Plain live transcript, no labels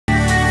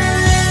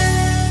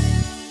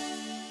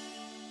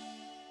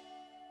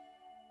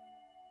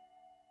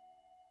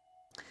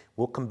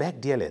Welcome back,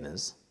 dear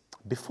learners.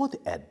 Before the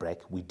ad break,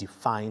 we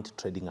defined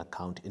trading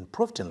account and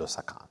profit and loss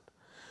account.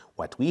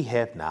 What we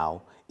have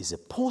now is a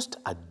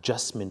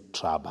post-adjustment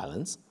trial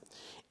balance,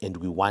 and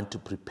we want to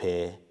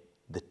prepare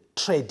the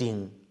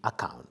trading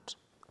account.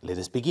 Let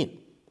us begin.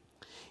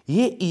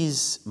 Here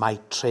is my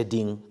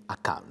trading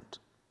account.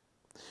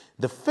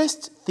 The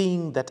first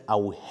thing that I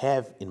will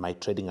have in my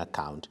trading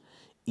account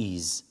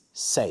is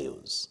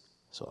sales.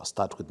 So I'll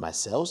start with my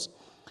sales,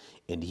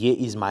 and here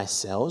is my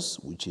sales,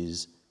 which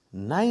is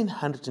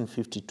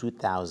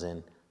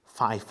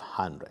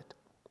 952,500.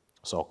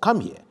 So I'll come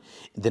here,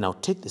 and then I'll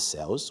take the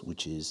sales,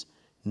 which is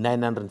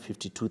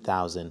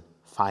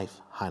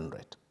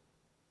 952,500.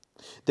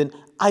 Then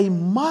I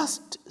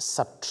must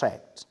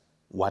subtract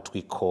what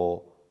we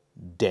call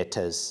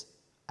debtors'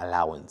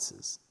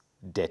 allowances.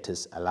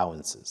 Debtors'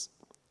 allowances.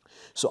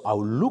 So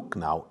I'll look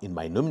now in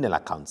my nominal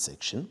account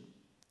section.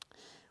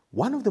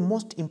 One of the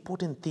most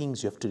important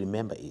things you have to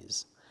remember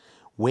is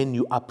when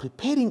you are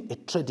preparing a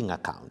trading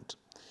account,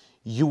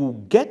 you will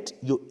get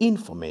your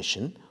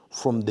information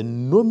from the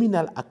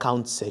nominal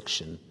account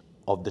section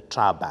of the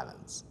trial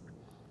balance.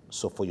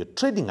 So for your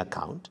trading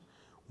account,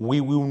 we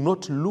will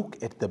not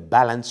look at the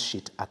balance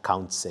sheet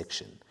account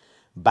section,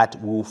 but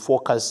we will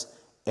focus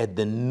at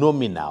the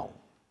nominal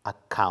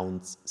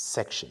accounts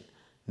section,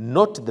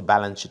 not the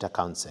balance sheet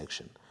account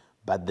section,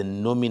 but the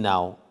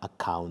nominal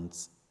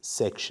accounts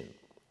section.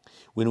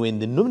 When we're in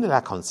the nominal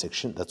account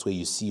section, that's where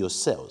you see your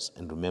sales.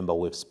 And remember,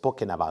 we've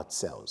spoken about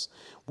sales,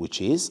 which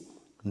is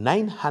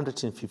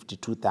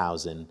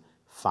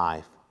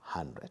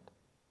 952,500.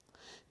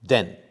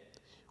 Then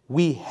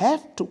we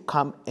have to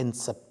come and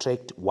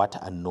subtract what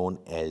are known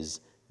as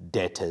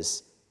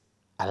debtors'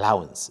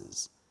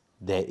 allowances.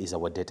 There is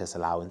our debtors'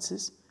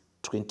 allowances,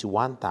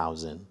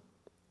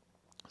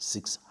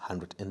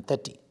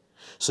 21,630.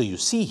 So you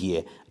see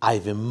here, I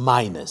have a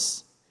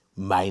minus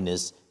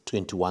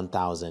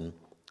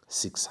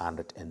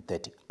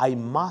 21,630. I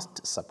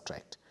must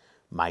subtract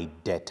my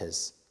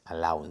debtors'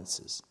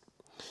 allowances.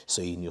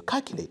 So in your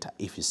calculator,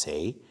 if you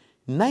say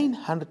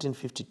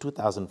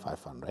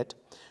 952,500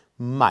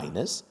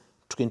 minus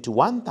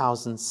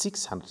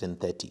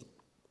 21,630,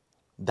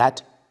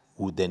 that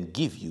would then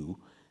give you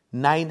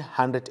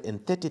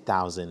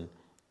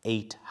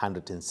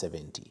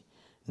 930,870.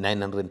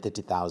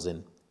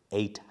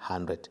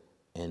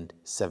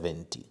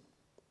 930,870.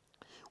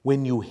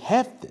 When you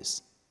have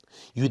this,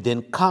 you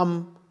then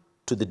come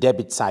to the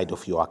debit side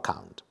of your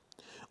account.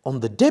 On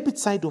the debit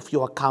side of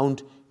your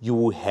account, you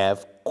will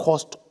have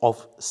cost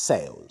of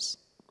sales.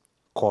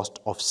 Cost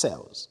of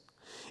sales.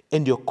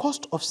 And your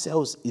cost of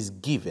sales is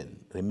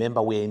given.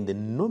 Remember, we're in the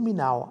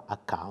nominal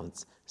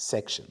accounts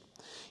section.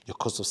 Your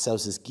cost of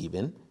sales is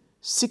given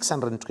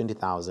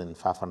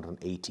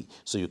 620,580.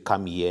 So you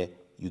come here,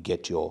 you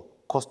get your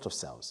cost of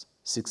sales,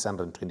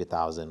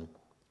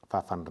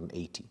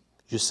 620,580.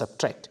 You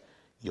subtract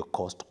your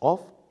cost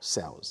of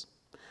sales.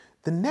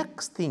 The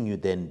next thing you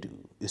then do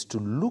is to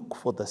look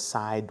for the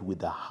side with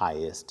the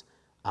highest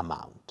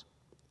amount.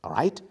 All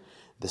right?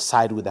 The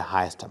side with the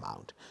highest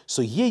amount.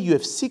 So here you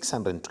have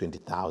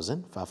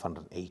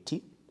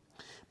 620,580,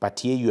 but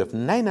here you have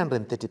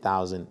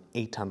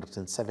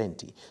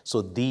 930,870.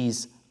 So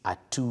these are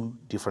two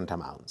different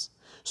amounts.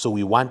 So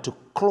we want to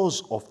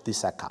close off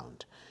this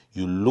account.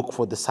 You look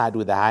for the side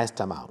with the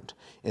highest amount,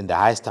 and the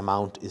highest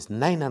amount is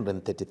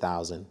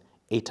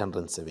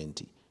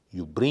 930,870.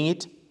 You bring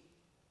it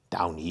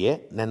down here,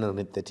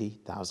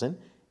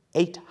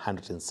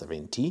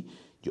 930,870.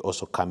 You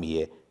also come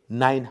here,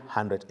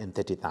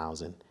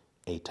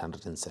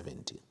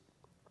 930,870.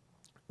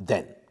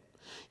 Then,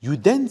 you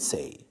then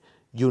say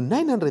your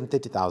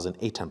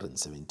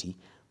 930,870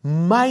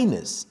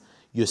 minus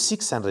your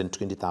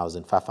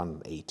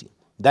 620,580.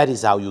 That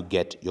is how you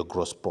get your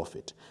gross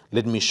profit.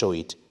 Let me show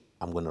it.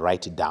 I'm going to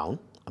write it down.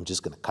 I'm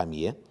just going to come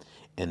here,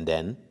 and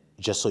then,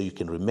 just so you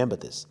can remember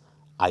this,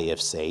 I have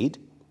said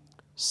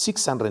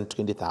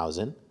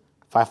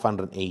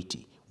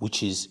 620,580,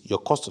 which is your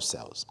cost of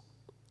sales.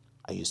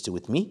 Are you still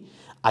with me?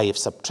 I have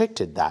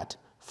subtracted that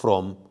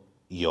from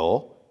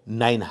your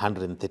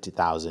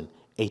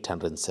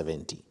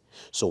 930,870.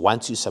 So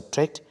once you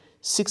subtract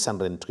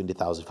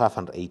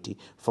 620,580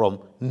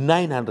 from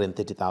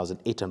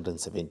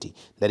 930,870,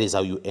 that is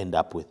how you end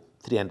up with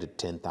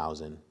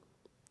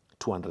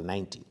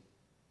 310,290.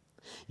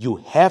 You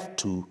have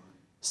to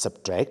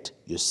subtract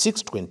your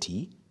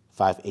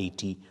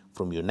 620,580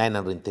 from your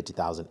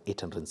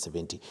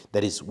 930,870.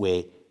 That is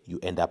where you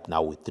end up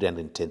now with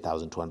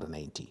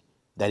 310,290.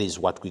 That is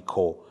what we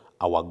call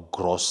our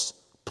gross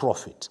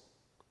profit.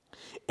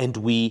 And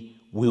we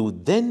will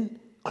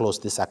then close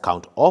this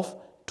account off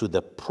to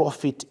the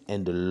profit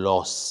and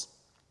loss,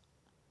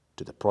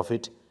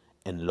 account.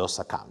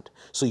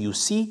 So you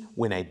see,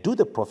 when I do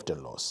the profit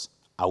and loss,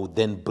 I will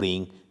then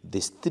bring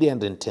this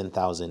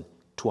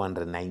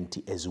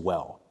 310,290 as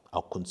well.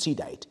 I'll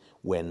consider it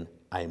when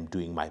I am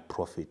doing my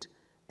profit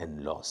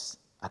and loss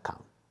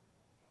account.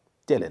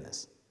 Dear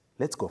learners,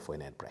 let's go for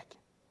an ad break.